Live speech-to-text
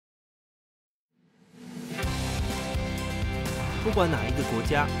不管哪一个国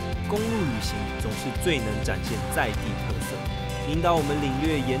家，公路旅行总是最能展现在地特色，引导我们领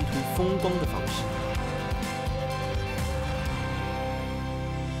略沿途风光的方式。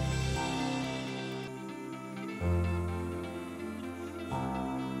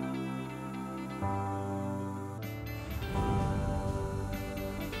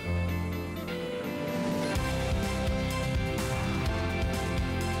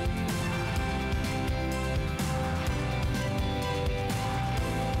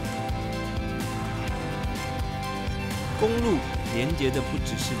公路连接的不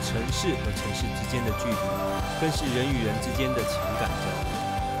只是城市和城市之间的距离，更是人与人之间的情感交流。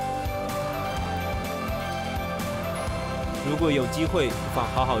如果有机会，不妨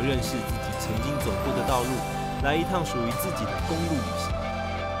好好认识自己曾经走过的道路，来一趟属于自己的公路旅行。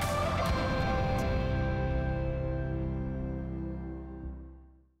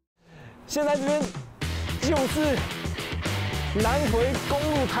现在这边就是南回公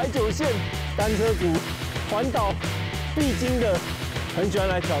路台9线单车族环岛必经的，很喜欢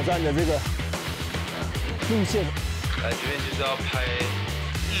来挑战的这个路线。来这边就是要拍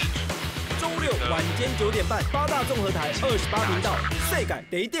日出。周六晚间9点半，8大综合台28频道，世界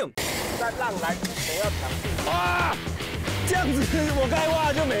第一等。再让来，谁要抢镜？哇，这样子我该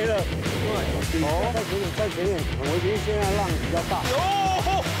挖就没了。对，哦，再前点，我觉得现在浪比较大。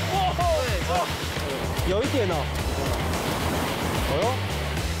有一点哦。哦哟。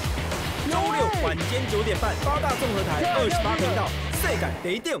周六晚间9点半，8大综合台28频道，世界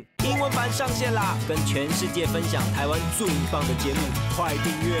第一等。英文版上线啦！跟全世界分享台湾最棒的节目，快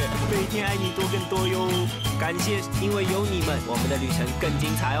订阅，每天爱你多更多哟！感谢，因为有你们，我们的旅程更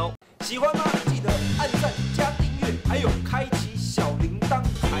精彩哦！喜欢吗？记得按赞加订阅，还有开启小铃铛。